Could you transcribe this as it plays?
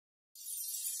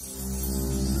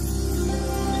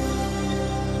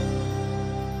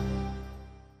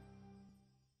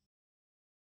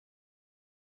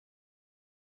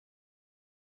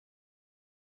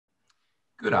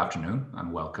Good afternoon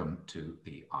and welcome to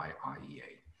the IIEA.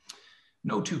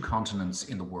 No two continents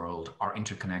in the world are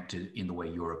interconnected in the way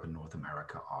Europe and North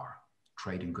America are.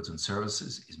 Trade in goods and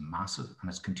services is massive and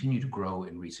has continued to grow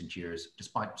in recent years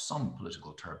despite some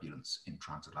political turbulence in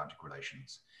transatlantic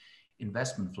relations.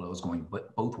 Investment flows going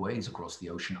both ways across the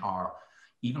ocean are,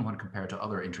 even when compared to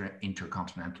other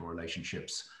intercontinental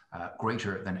relationships,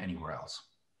 greater than anywhere else.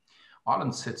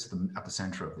 Ireland sits at the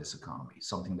centre of this economy,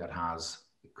 something that has,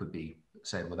 it could be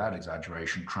said without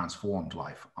exaggeration, transformed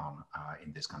life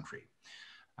in this country.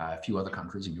 A few other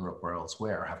countries in Europe or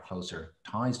elsewhere have closer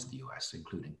ties to the US,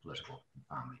 including political and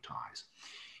family ties.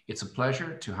 It's a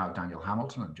pleasure to have Daniel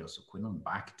Hamilton and Joseph Quinlan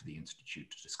back to the Institute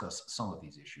to discuss some of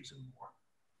these issues and more.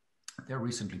 Their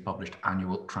recently published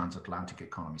annual Transatlantic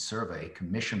Economy survey,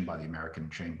 commissioned by the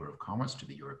American Chamber of Commerce to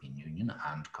the European Union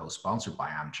and co-sponsored by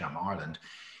AmCham Ireland,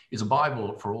 is a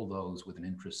Bible for all those with an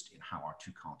interest in how our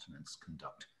two continents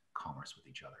conduct commerce with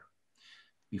each other.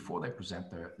 Before they present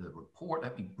the report,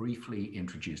 let me briefly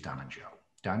introduce Dan and Joe.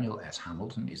 Daniel S.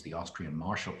 Hamilton is the Austrian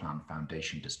Marshall Plan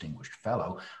Foundation Distinguished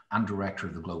Fellow and Director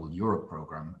of the Global Europe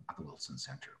Program at the Wilson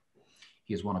Center.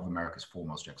 He is one of America's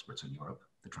foremost experts on Europe,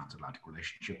 the transatlantic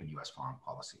relationship, and US foreign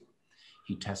policy.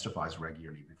 He testifies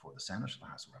regularly before the Senate, the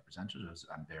House of Representatives,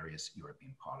 and various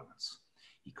European parliaments.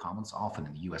 He comments often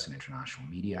in the US and international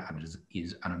media and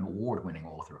is an award-winning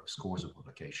author of scores of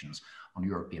publications on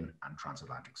European and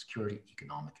transatlantic security,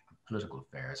 economic and political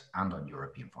affairs, and on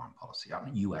European foreign policy, on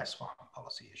US foreign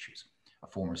policy issues. A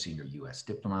former senior US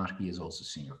diplomat, he is also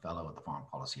senior fellow at the Foreign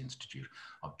Policy Institute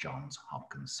of Johns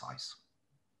Hopkins SAIS.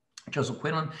 Joseph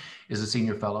Quinlan is a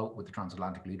senior fellow with the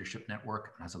Transatlantic Leadership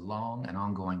Network and has a long and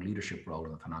ongoing leadership role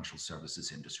in the financial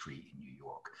services industry in New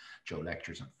York. Joe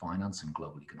lectures in finance and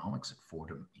global economics at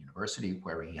Fordham University,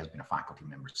 where he has been a faculty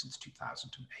member since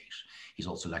 2008. He's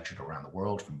also lectured around the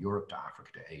world, from Europe to Africa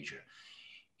to Asia.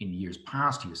 In years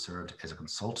past, he has served as a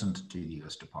consultant to the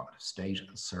US Department of State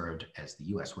and served as the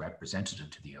US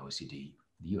representative to the OECD,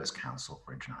 the US Council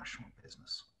for International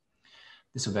Business.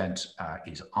 This event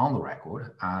is on the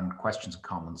record, and questions and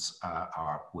comments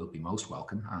will be most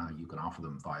welcome. You can offer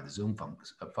them via the Zoom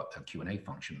Q&A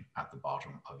function at the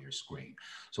bottom of your screen.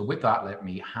 So with that, let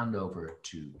me hand over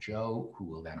to Joe, who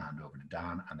will then hand over to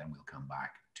Dan, and then we'll come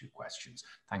back to questions.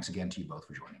 Thanks again to you both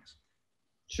for joining us.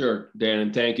 Sure, Dan,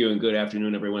 and thank you, and good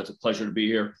afternoon, everyone. It's a pleasure to be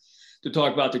here to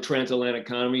talk about the transatlantic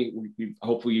economy.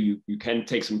 Hopefully you can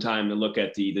take some time to look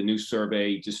at the new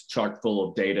survey, just chock full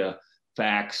of data,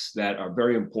 facts that are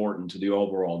very important to the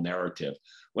overall narrative.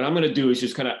 What I'm going to do is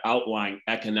just kind of outline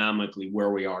economically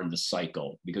where we are in the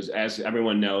cycle, because as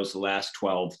everyone knows, the last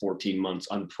 12, 14 months,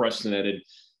 unprecedented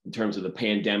in terms of the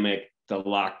pandemic, the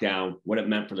lockdown, what it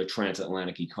meant for the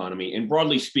transatlantic economy. And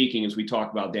broadly speaking, as we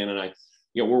talk about, Dan and I,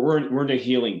 we're in a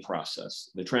healing process.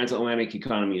 The transatlantic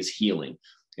economy is healing.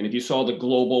 And if you saw the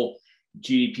global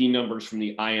GDP numbers from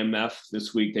the IMF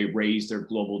this week, they raised their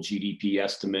global GDP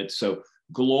estimate. So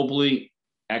globally,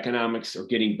 economics are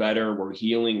getting better. We're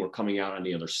healing. We're coming out on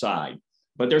the other side.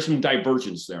 But there's some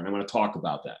divergence there, and I want to talk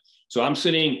about that. So I'm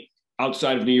sitting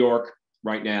outside of New York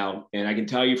right now, and I can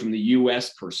tell you from the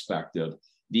U.S. perspective,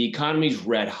 the economy's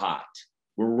red hot.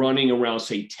 We're running around,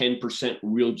 say, 10%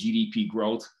 real GDP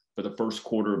growth for the first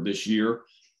quarter of this year.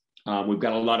 We've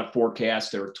got a lot of forecasts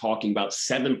that are talking about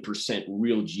 7%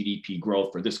 real GDP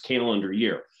growth for this calendar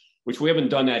year, which we haven't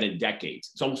done that in decades.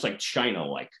 It's almost like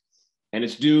China-like. And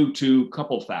it's due to a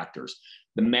couple of factors: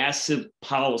 the massive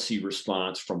policy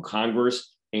response from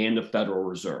Congress and the Federal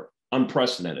Reserve,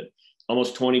 unprecedented,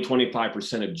 almost 20-25%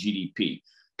 of GDP.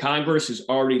 Congress has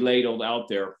already laid out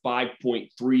there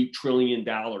 $5.3 trillion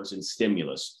in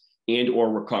stimulus and or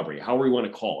recovery, however you want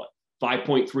to call it,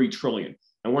 $5.3 trillion.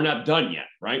 And we're not done yet,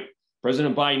 right?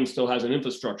 President Biden still has an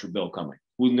infrastructure bill coming.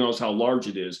 Who knows how large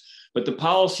it is? But the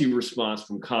policy response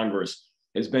from Congress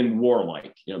has been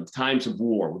warlike, times of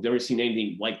war. We've never seen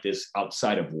anything like this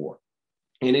outside of war.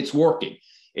 And it's working.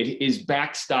 It is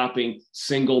backstopping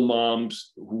single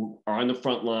moms who are on the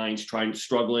front lines,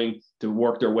 struggling to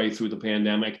work their way through the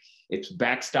pandemic. It's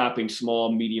backstopping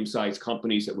small, medium-sized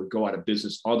companies that would go out of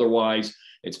business otherwise.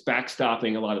 It's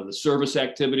backstopping a lot of the service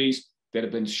activities that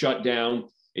have been shut down.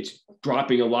 It's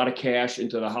dropping a lot of cash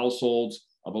into the households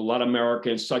of a lot of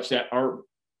Americans, such that our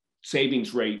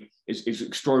savings rate is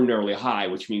extraordinarily high,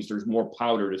 which means there's more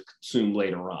powder to consume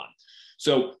later on.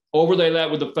 So overlay that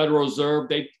with the Federal Reserve,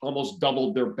 they almost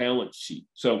doubled their balance sheet.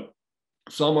 So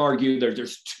some argue that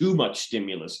there's too much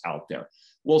stimulus out there.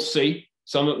 We'll see.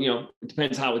 Some, it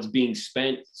depends how it's being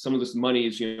spent. Some of this money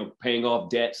is, paying off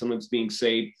debt. Some of it's being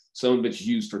saved. Some of it's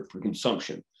used for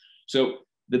consumption. So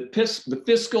the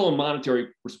fiscal and monetary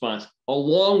response,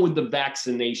 along with the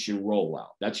vaccination rollout,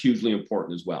 that's hugely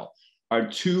important as well, are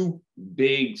two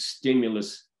big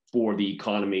stimulus for the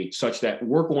economy, such that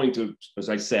we're going to, as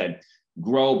I said,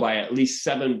 grow by at least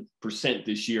 7%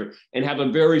 this year and have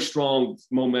a very strong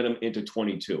momentum into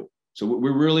 22. So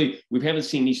we haven't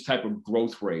seen these type of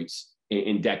growth rates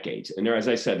in decades. And they're, as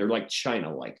I said, they're like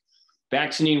China-like.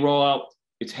 Vaccine rollout,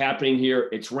 it's happening here.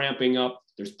 It's ramping up.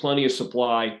 There's plenty of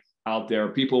supply out there.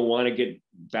 People who want to get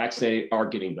vaccinated are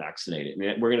getting vaccinated.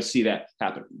 And we're going to see that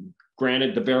happen.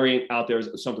 Granted, the variant out there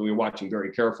is something we're watching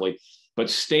very carefully, but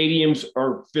stadiums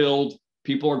are filled.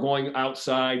 People are going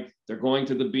outside. They're going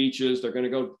to the beaches. They're going to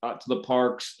go out to the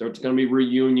parks. There's going to be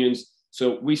reunions.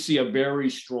 So we see a very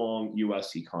strong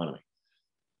U.S. economy.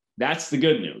 That's the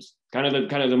good news. Kind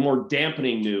of the more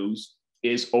dampening news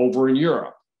is over in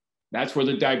Europe. That's where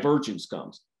the divergence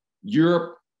comes.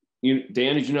 Europe,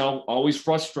 Dan, as you know, always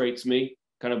frustrates me,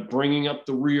 kind of bringing up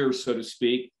the rear, so to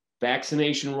speak.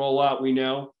 Vaccination rollout, we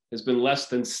know, has been less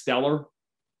than stellar.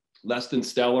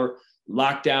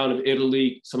 Lockdown of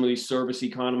Italy, some of these service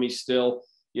economies still.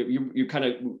 You kind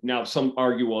of, now some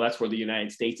argue, well, that's where the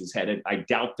United States is headed. I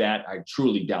doubt that. I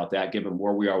truly doubt that, given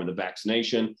where we are with the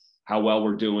vaccination, how well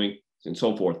we're doing, and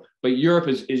so forth. But Europe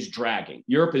is dragging.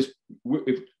 Europe is,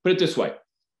 put it this way,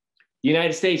 the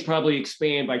United States probably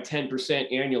expand by 10%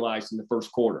 annualized in the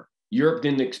first quarter. Europe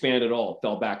didn't expand at all,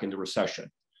 fell back into recession.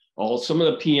 Some of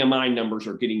the PMI numbers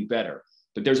are getting better,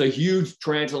 but there's a huge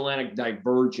transatlantic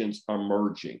divergence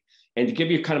emerging. And to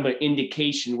give you kind of an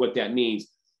indication what that means,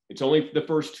 it's only the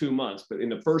first 2 months, but in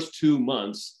the first 2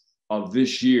 months of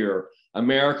this year,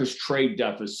 America's trade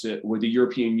deficit with the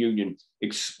European Union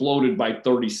exploded by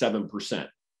 37%,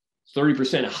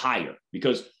 30% higher,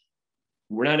 because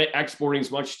we're not exporting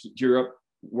as much to Europe.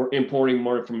 We're importing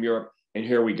more from Europe. And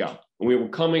here we go. And we were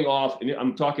coming off, and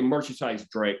I'm talking merchandise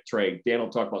trade. Dan will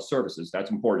talk about services.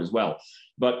 That's important as well.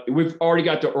 But we've already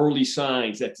got the early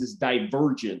signs that this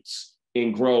divergence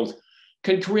in growth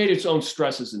can create its own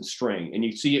stresses and strain. And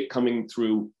you see it coming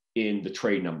through in the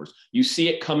trade numbers. You see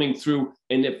it coming through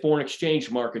in the foreign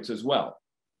exchange markets as well.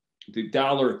 The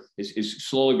dollar is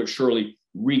slowly but surely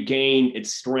regained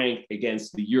its strength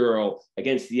against the euro,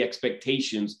 against the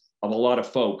expectations of a lot of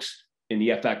folks in the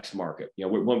FX market.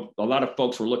 A lot of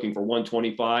folks were looking for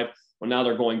 125. Well, now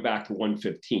they're going back to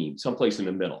 115, someplace in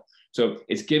the middle. So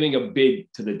it's giving a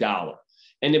bid to the dollar.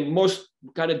 And the most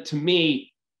to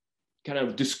me,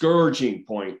 discouraging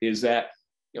point is that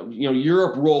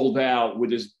Europe rolled out with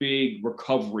this big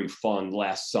recovery fund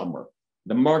last summer.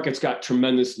 The markets got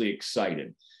tremendously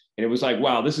excited. And it was like,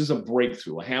 wow, this is a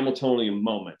breakthrough, a Hamiltonian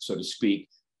moment, so to speak,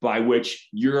 by which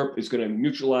Europe is going to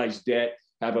neutralize debt,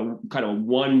 have a kind of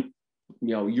one,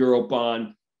 euro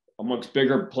bond amongst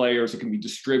bigger players that can be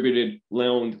distributed,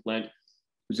 lent. It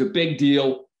was a big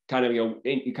deal,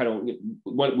 it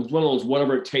was one of those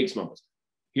whatever it takes moments.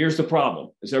 Here's the problem,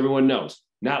 as everyone knows,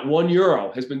 not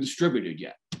 €1 has been distributed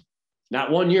yet.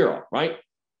 Not €1, right?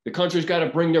 The country's got to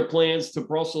bring their plans to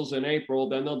Brussels in April,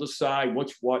 then they'll decide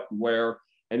which, what, where,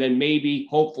 and then maybe,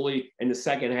 hopefully, in the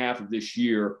second half of this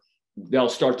year, they'll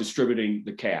start distributing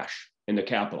the cash and the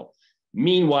capital.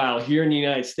 Meanwhile, here in the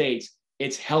United States,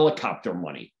 it's helicopter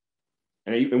money.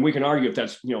 And we can argue if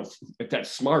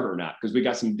that's smart or not, because we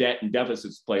got some debt and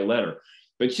deficits to play later.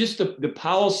 But just the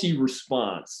policy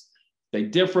response, the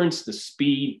difference, the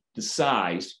speed, the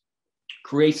size,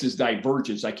 creates this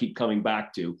divergence I keep coming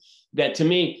back to, that to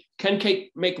me can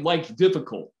make life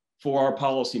difficult for our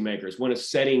policymakers when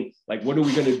it's setting, like, what are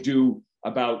we going to do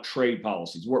about trade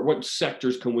policies? What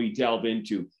sectors can we delve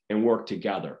into and work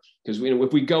together? Because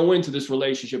if we go into this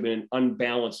relationship in an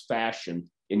unbalanced fashion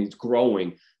and it's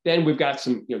growing, then we've got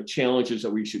some challenges that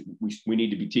we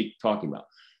need to be talking about.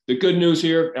 The good news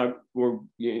here, we're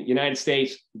United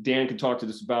States, Dan can talk to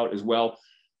this about as well,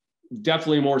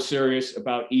 definitely more serious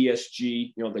about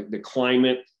ESG, the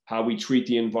climate, how we treat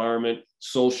the environment,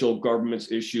 social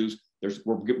governance issues.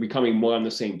 We're becoming more on the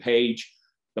same page.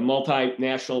 The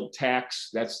multinational tax,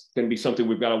 that's going to be something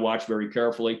we've got to watch very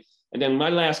carefully. And then my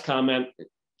last comment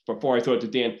before I throw it to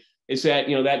Dan is that,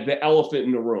 that the elephant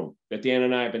in the room that Dan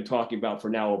and I have been talking about for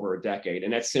now over a decade,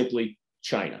 and that's simply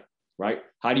China, right?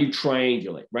 How do you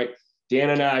triangulate, right?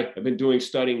 Dan and I have been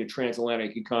studying the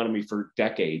transatlantic economy for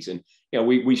decades. And,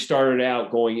 we started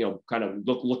out going, kind of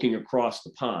looking across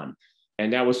the pond.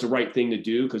 And that was the right thing to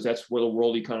do, because that's where the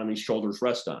world economy's shoulders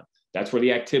rest on. That's where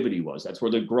the activity was. That's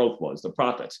where the growth was, the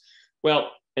profits.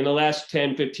 Well, in the last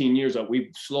 10, 15 years,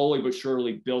 we've slowly but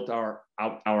surely built our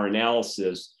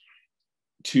analysis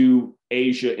to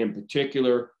Asia in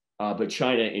particular, but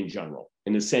China in general,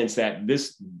 in the sense that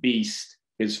this beast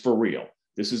is for real.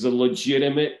 This is a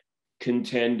legitimate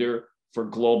contender for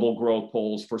global growth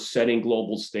polls, for setting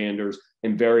global standards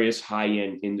in various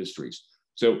high-end industries.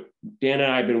 So Dan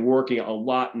and I have been working a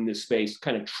lot in this space,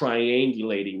 kind of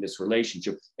triangulating this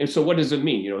relationship. And so what does it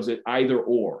mean? You know, is it either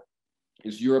or?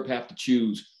 Does Europe have to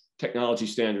choose technology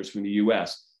standards from the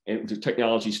US and the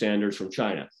technology standards from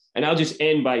China? And I'll just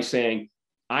end by saying,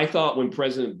 I thought when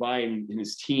President Biden and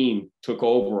his team took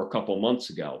over a couple of months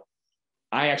ago,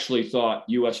 I actually thought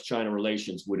US-China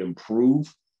relations would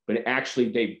improve, but actually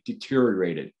they've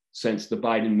deteriorated since the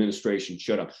Biden administration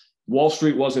showed up. Wall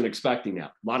Street wasn't expecting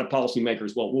that. A lot of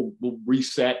policymakers, well, we'll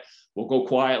reset, we'll go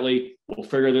quietly, we'll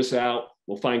figure this out,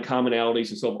 we'll find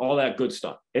commonalities and so all that good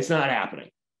stuff. It's not happening.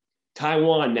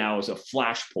 Taiwan now is a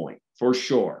flashpoint for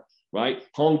sure, right?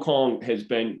 Hong Kong has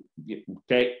been,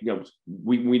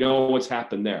 we know what's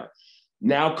happened there.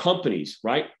 Now companies,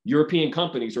 right? European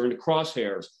companies are in the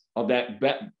crosshairs of that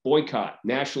boycott,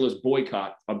 nationalist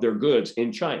boycott of their goods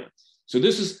in China. So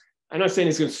this is, I'm not saying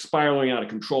it's going to spiraling out of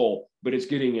control, but it's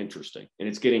getting interesting and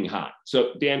it's getting hot. So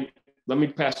Dan, let me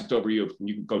pass it over to you and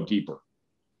you can go deeper.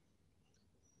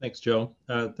 Thanks, Joe.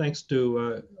 Thanks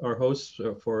to our hosts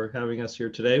for having us here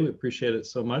today. We appreciate it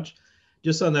so much.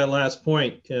 Just on that last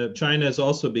point, China is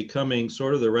also becoming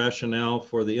sort of the rationale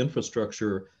for the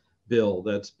infrastructure bill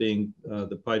that's being,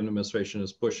 the Biden administration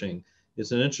is pushing.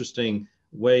 It's an interesting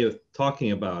way of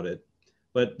talking about it.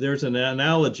 But there's an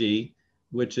analogy,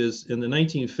 which is in the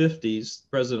 1950s,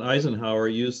 President Eisenhower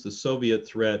used the Soviet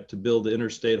threat to build the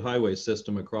interstate highway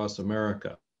system across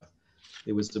America.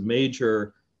 It was a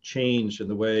major change in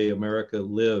the way America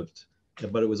lived,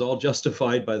 but it was all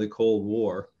justified by the Cold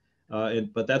War.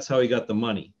 But that's how he got the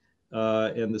money.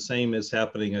 And the same is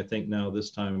happening, I think, now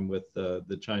this time with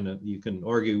the China. You can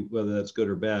argue whether that's good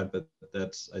or bad, but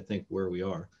that's, I think, where we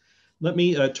are. Let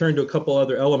me turn to a couple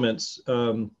other elements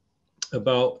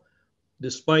about,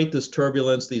 despite this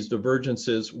turbulence, these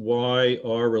divergences, why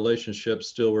our relationship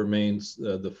still remains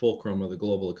the fulcrum of the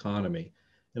global economy.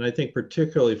 And I think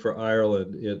particularly for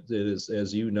Ireland, it is,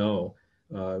 as you know,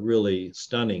 really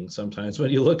stunning sometimes when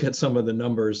you look at some of the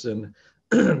numbers and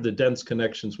the dense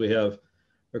connections we have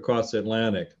across the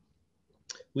Atlantic.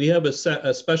 We have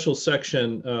a special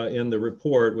section in the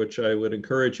report, which I would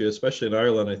encourage you, especially in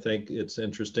Ireland, I think it's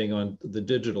interesting, on the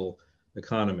digital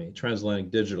economy,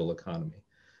 transatlantic digital economy.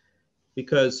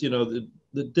 Because, you know,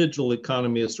 the digital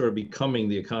economy is sort of becoming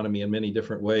the economy in many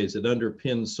different ways. It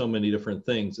underpins so many different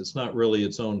things. It's not really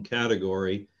its own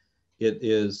category. It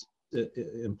is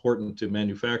important to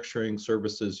manufacturing,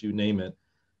 services, you name it.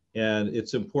 And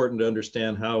it's important to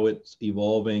understand how it's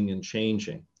evolving and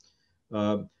changing.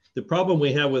 The problem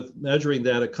we have with measuring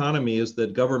that economy is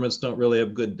that governments don't really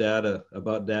have good data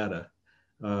about data.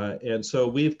 And so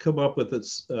we've come up with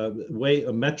this way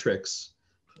of metrics,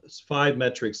 5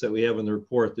 metrics that we have in the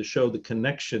report to show the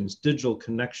connections, digital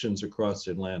connections across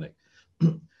the Atlantic.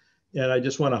 And I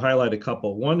just want to highlight a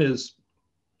couple. One is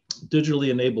digitally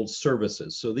enabled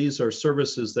services. So these are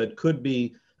services that could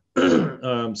be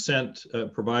provided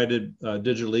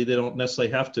digitally. They don't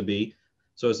necessarily have to be.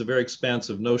 So it's a very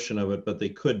expansive notion of it, but they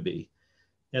could be.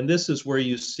 And this is where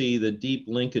you see the deep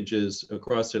linkages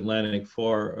across the Atlantic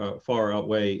far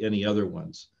outweigh any other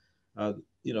ones.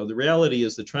 You know, the reality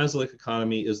is the transatlantic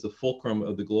economy is the fulcrum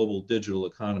of the global digital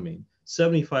economy.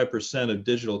 75% of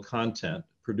digital content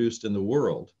produced in the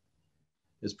world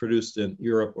is produced in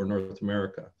Europe or North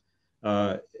America.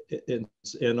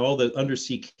 And all the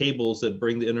undersea cables that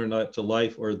bring the internet to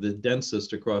life are the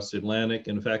densest across the Atlantic.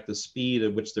 In fact, the speed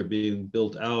at which they're being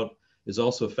built out is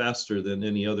also faster than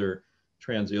any other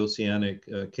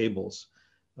transoceanic cables.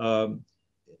 And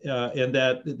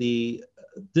that the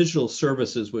digital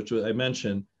services, which I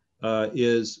mentioned,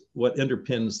 is what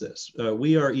underpins this.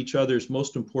 We are each other's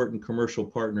most important commercial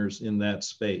partners in that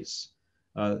space.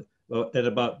 At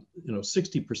about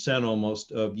 60%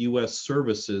 almost of US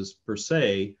services per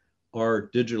se are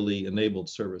digitally enabled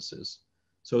services.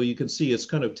 So you can see it's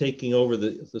kind of taking over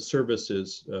the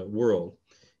services world.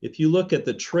 If you look at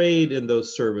the trade in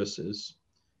those services,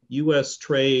 US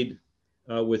trade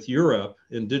with Europe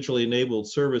in digitally enabled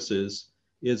services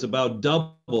is about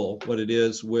double what it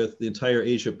is with the entire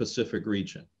Asia Pacific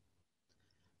region.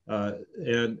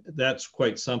 And that's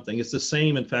quite something. It's the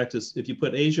same, in fact, as if you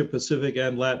put Asia Pacific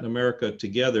and Latin America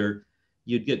together,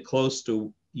 you'd get close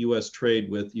to US trade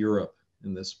with Europe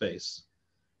in this space.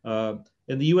 And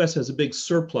the US has a big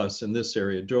surplus in this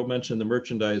area. Joe mentioned the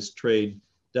merchandise trade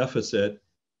deficit,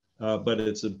 but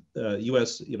it's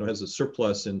US has a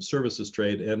surplus in services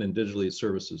trade and in digitally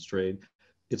services trade.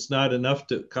 It's not enough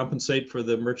to compensate for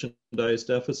the merchandise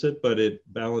deficit, but it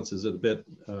balances it a bit.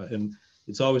 And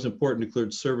it's always important to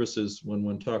include services when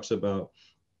one talks about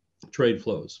trade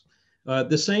flows.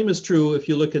 The same is true if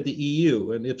you look at the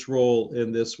EU and its role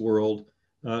in this world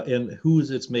and who's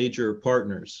its major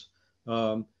partners.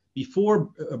 Before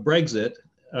Brexit,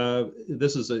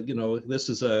 this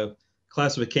is a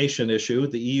classification issue,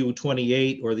 the EU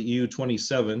 28 or the EU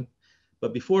 27.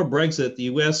 But before Brexit, the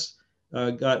US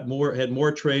had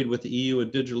more trade with the EU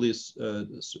and digitally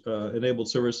enabled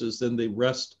services than the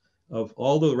rest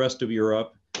of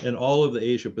Europe and all of the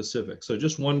Asia Pacific. So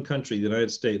just one country, the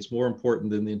United States, more important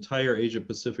than the entire Asia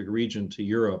Pacific region to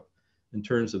Europe in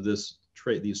terms of these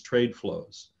trade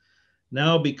flows.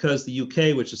 Now, because the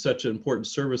UK, which is such an important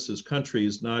services country,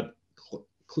 is not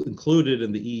included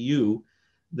in the EU,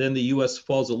 then the US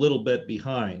falls a little bit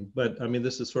behind. But I mean,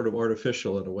 this is sort of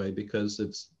artificial in a way because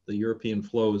the European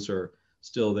flows are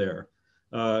still there.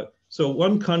 So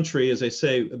one country, as I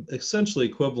say, essentially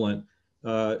equivalent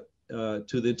to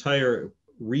the entire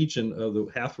region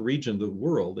of half a region of the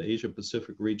world, the Asia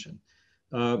Pacific region.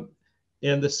 And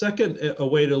the second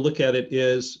way to look at it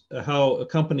is how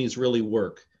companies really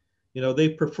work. You know, they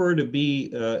prefer to be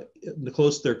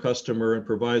close to their customer and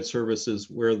provide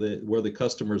services where the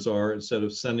customers are instead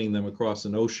of sending them across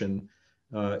an ocean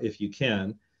if you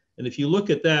can. And if you look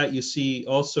at that, you see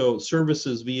also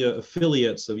services via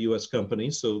affiliates of US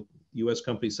companies. So US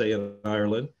companies, say in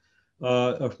Ireland,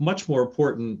 are much more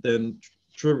important than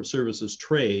services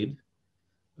trade.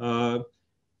 And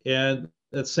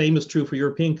the same is true for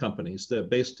European companies that are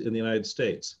based in the United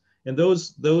States. And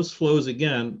those flows,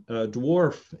 again,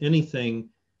 dwarf anything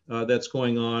that's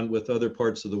going on with other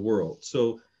parts of the world.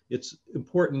 So it's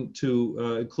important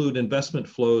to include investment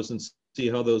flows and see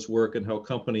how those work and how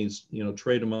companies,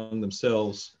 trade among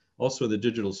themselves, also the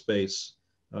digital space,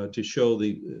 to show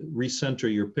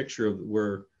recenter your picture of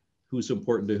who's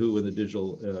important to who in the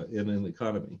digital and in the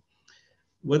economy.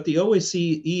 What the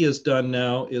OECD has done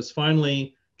now is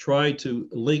finally try to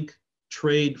link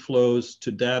trade flows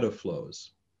to data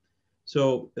flows.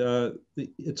 So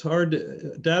it's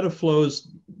hard data flows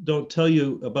don't tell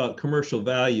you about commercial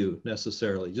value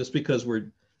necessarily. Just because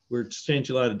we're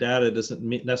exchanging a lot of data doesn't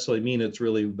necessarily mean it's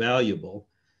really valuable.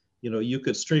 You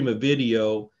could stream a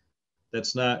video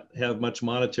that's not have much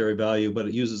monetary value, but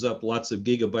it uses up lots of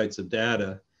gigabytes of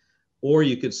data. Or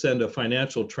you could send a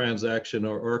financial transaction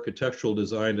or architectural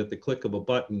design at the click of a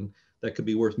button that could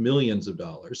be worth millions of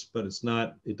dollars, but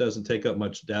it doesn't take up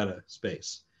much data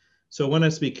space. So one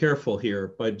has to be careful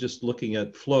here by just looking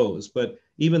at flows, but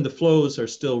even the flows are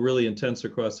still really intense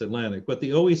across the Atlantic. What the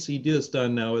OECD has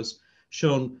done now is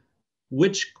shown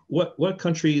what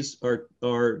countries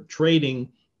are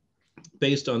trading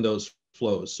based on those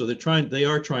flows. So they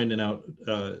are trying to now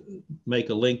make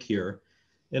a link here.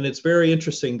 And it's very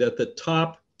interesting that the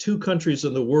top 2 countries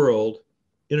in the world,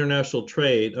 international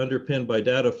trade underpinned by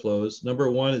data flows, number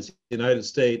 1 is the United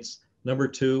States, number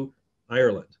 2,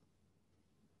 Ireland.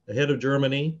 Ahead of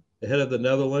Germany, ahead of the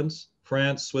Netherlands,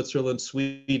 France, Switzerland,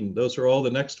 Sweden. Those are all the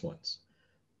next ones.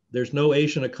 There's no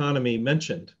Asian economy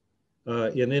mentioned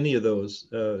in any of those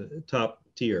top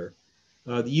tier.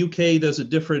 The UK does a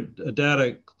different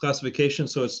data classification,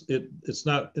 so it's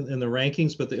not in the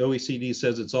rankings, but the OECD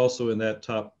says it's also in that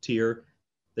top tier.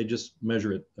 They just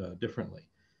measure it differently.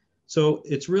 So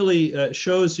it's really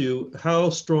shows you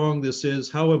how strong this is,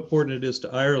 how important it is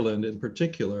to Ireland in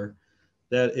particular,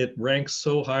 that it ranks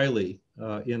so highly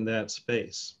in that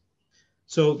space.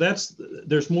 So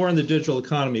there's more in the digital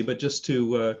economy, but just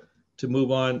to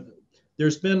move on,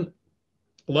 there's been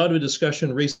a lot of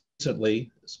discussion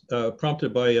recently,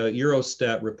 prompted by a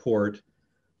Eurostat report,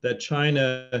 that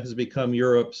China has become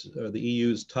the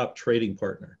EU's top trading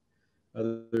partner.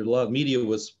 There's a lot of media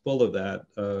was full of that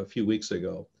a few weeks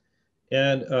ago.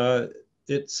 And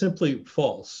it's simply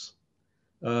false.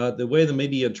 The way the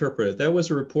media interpret it, that was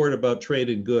a report about trade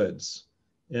in goods,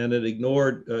 and it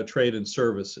ignored trade in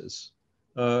services.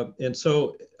 And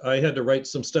so I had to write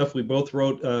some stuff we both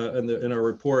wrote in our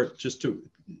report, just to,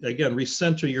 again,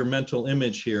 recenter your mental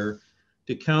image here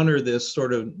to counter this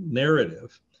sort of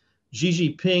narrative. Xi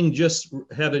Jinping just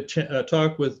had a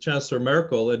talk with Chancellor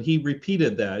Merkel, and he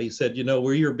repeated that. He said,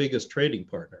 we're your biggest trading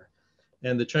partner.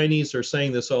 And the Chinese are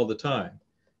saying this all the time.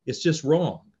 It's just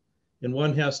wrong. And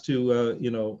one has to,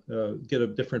 get a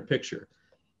different picture.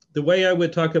 The way I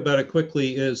would talk about it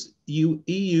quickly is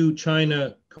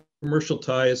EU-China commercial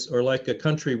ties are like a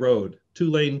country road,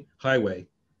 2-lane highway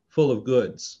full of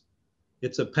goods.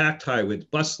 It's a packed highway, it's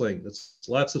bustling, there's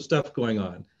lots of stuff going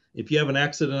on. If you have an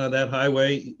accident on that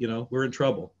highway, we're in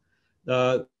trouble.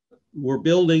 We're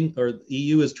building, or the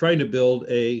EU is trying to build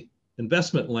a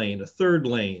investment lane, a 3rd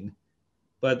lane,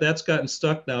 but that's gotten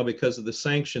stuck now because of the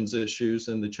sanctions issues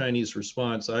and the Chinese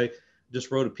response.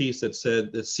 just wrote a piece that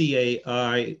said the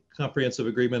CAI, Comprehensive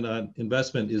Agreement on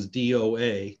Investment, is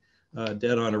DOA,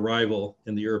 dead on arrival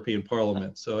in the European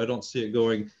Parliament. So I don't see it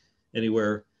going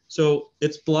anywhere. So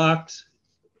it's blocked,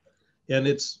 and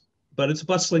but it's a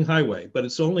bustling highway, but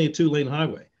it's only a 2-lane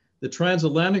highway. The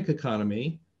transatlantic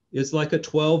economy is like a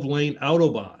 12-lane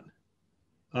Autobahn.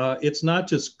 It's not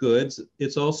just goods,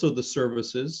 it's also the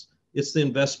services, it's the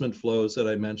investment flows that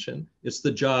I mentioned, it's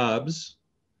the jobs,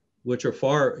 which are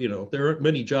far, there aren't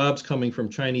many jobs coming from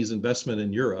Chinese investment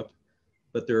in Europe,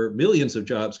 but there are millions of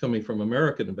jobs coming from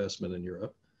American investment in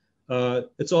Europe.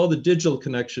 It's all the digital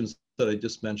connections that I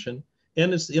just mentioned,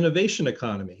 and it's the innovation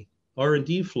economy,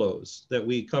 R&D flows that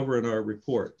we cover in our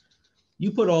report.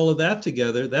 You put all of that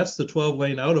together, that's the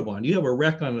 12-lane Autobahn. You have a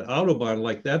wreck on an Autobahn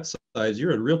like that size,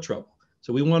 you're in real trouble.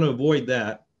 So we want to avoid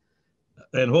that.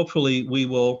 And hopefully we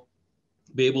will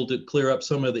be able to clear up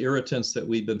some of the irritants that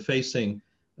we've been facing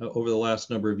over the last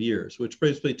number of years, which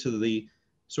brings me to the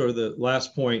sort of the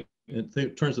last point in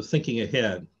terms of thinking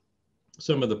ahead,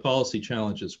 some of the policy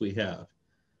challenges we have.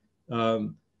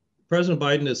 President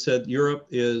Biden has said Europe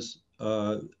is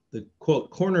the,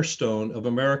 quote, cornerstone of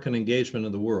American engagement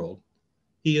in the world.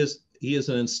 He is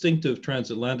an instinctive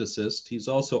transatlanticist. He's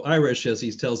also Irish, as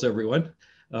he tells everyone.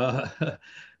 But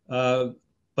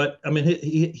I mean,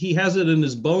 he has it in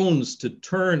his bones to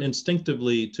turn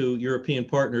instinctively to European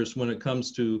partners when it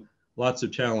comes to lots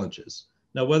of challenges.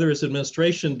 Now, whether his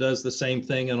administration does the same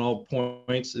thing in all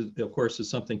points, of course, is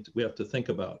something we have to think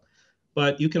about.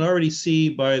 But you can already see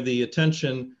by the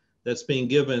attention that's being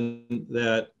given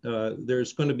that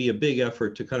there's going to be a big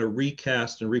effort to kind of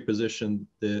recast and reposition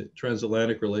the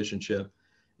transatlantic relationship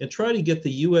and try to get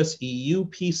the US-EU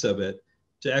piece of it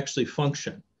to actually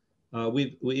function.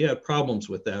 We had problems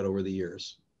with that over the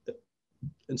years.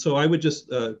 And so I would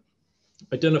just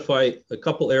identify a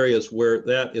couple areas where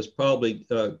that is probably,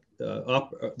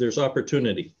 there's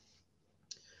opportunity.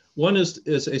 One is,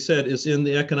 as I said, is in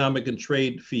the economic and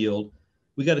trade field.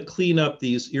 We got to clean up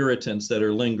these irritants that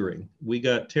are lingering. We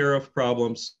got tariff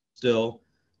problems still.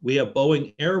 We have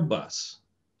Boeing Airbus.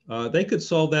 They could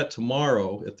solve that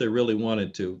tomorrow if they really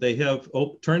wanted to. They have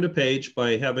turned a page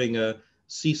by having a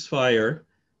ceasefire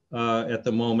at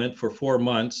the moment for 4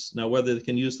 months. Now, whether they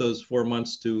can use those 4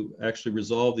 months to actually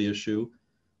resolve the issue,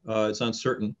 it's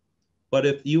uncertain. But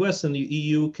if the US and the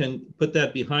EU can put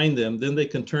that behind them, then they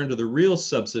can turn to the real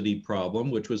subsidy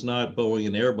problem, which was not Boeing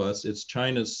and Airbus, it's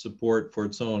China's support for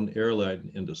its own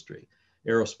airline industry,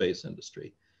 aerospace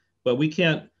industry. But we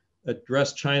can't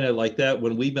address China like that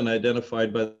when we've been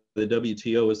identified by the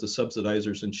WTO as the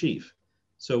subsidizers in chief.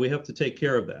 So we have to take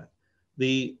care of that.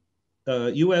 The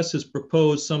US has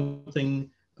proposed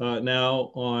something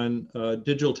now on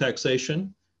digital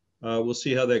taxation. We'll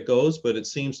see how that goes, but it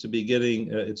seems to be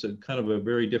getting, it's a kind of a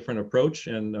very different approach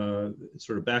and it's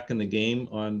sort of back in the game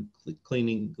on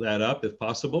cleaning that up if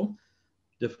possible,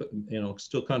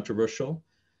 still controversial.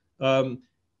 And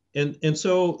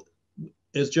so,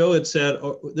 as Joe had said,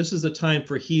 this is a time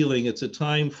for healing. It's a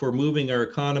time for moving our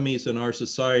economies and our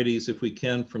societies, if we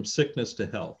can, from sickness to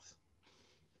health.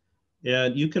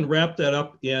 And you can wrap that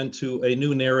up into a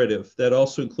new narrative that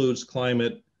also includes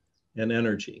climate and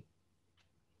energy.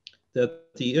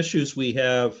 That the issues we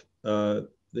have, the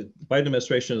Biden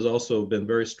administration has also been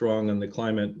very strong on the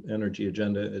climate energy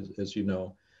agenda, as you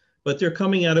know, but they're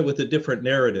coming at it with a different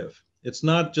narrative. It's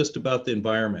not just about the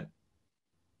environment.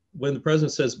 When the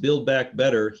president says build back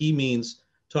better, he means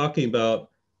talking about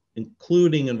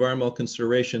including environmental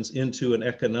considerations into an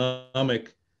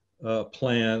economic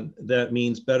plan that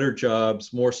means better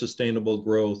jobs, more sustainable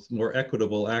growth, more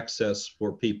equitable access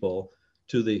for people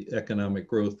to the economic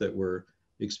growth that we're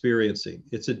experiencing.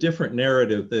 It's a different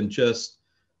narrative than just,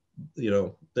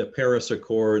 the Paris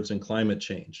Accords and climate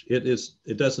change.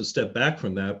 It doesn't step back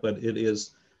from that, but it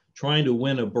is trying to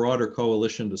win a broader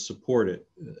coalition to support it,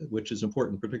 which is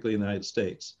important, particularly in the United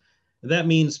States. And that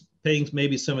means paying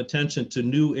maybe some attention to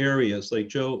new areas, like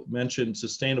Joe mentioned,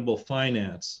 sustainable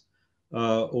finance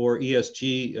or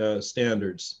ESG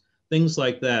standards, things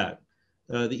like that.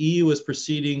 The EU is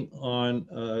proceeding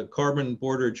on carbon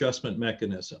border adjustment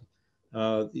mechanism.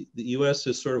 The US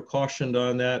has sort of cautioned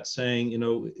on that, saying,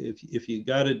 if you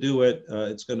got to do it,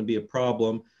 it's going to be a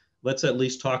problem. Let's at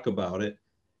least talk about it.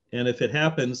 And if it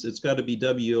happens, it's got to be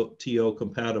WTO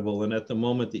compatible. And at the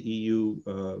moment, the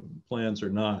EU plans are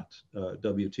not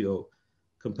WTO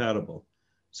compatible.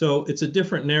 So it's a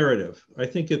different narrative. I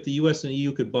think if the US and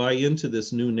EU could buy into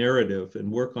this new narrative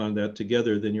and work on that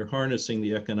together, then you're harnessing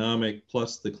the economic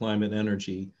plus the climate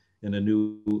energy in a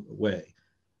new way.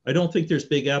 I don't think there's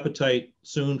big appetite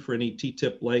soon for any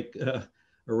TTIP-like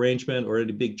arrangement or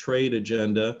any big trade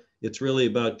agenda. It's really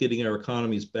about getting our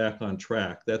economies back on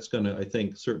track. That's going to, I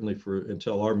think, certainly for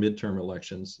until our midterm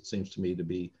elections, it seems to me to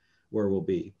be where we'll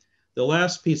be. The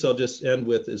last piece I'll just end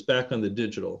with is back on the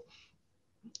digital.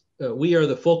 We are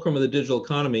the fulcrum of the digital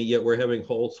economy, yet we're having a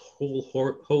whole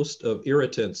host of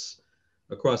irritants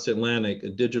across the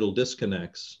Atlantic, digital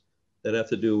disconnects that have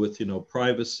to do with,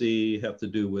 privacy, have to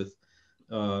do with,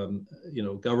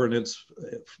 governance,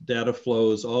 data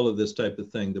flows, all of this type of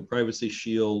thing. The Privacy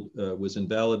Shield was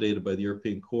invalidated by the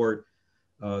European Court.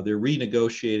 They're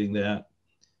renegotiating that.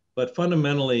 But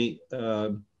fundamentally,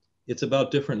 it's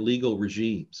about different legal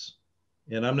regimes.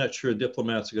 And I'm not sure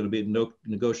diplomats are going to be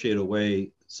negotiate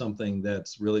away something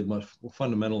that's really much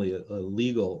fundamentally a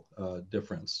legal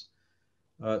difference.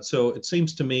 So it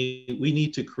seems to me we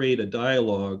need to create a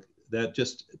dialogue that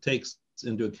just takes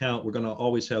into account we're going to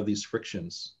always have these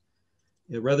frictions.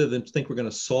 Rather than think we're going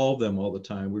to solve them all the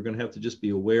time, we're going to have to just be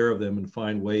aware of them and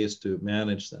find ways to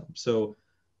manage them. So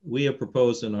we have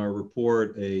proposed in our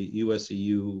report a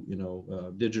US-EU,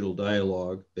 digital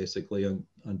dialogue, basically on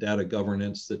data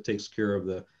governance that takes care of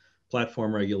the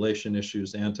platform regulation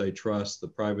issues, antitrust, the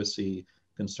privacy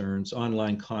concerns,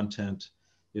 online content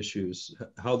issues,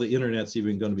 how the internet's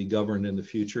even going to be governed in the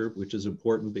future, which is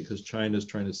important because China is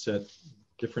trying to set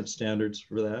different standards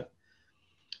for that.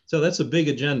 So that's a big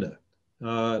agenda.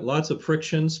 Lots of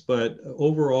frictions, but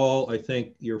overall, I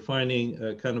think you're finding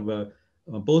kind of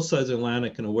on both sides of the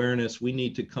Atlantic an awareness we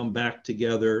need to come back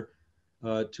together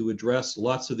to address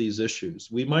lots of these issues.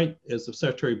 We might, as the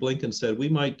Secretary Blinken said, we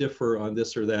might differ on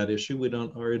this or that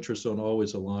issue. Our interests don't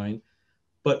always align,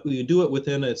 but we do it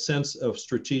within a sense of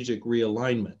strategic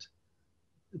realignment.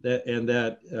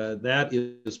 That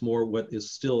is more what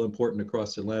is still important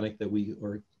across the Atlantic, that we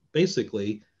are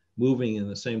basically moving in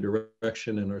the same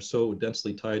direction and are so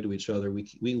densely tied to each other.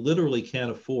 We literally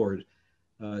can't afford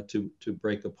to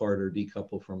break apart or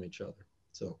decouple from each other.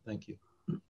 So thank you.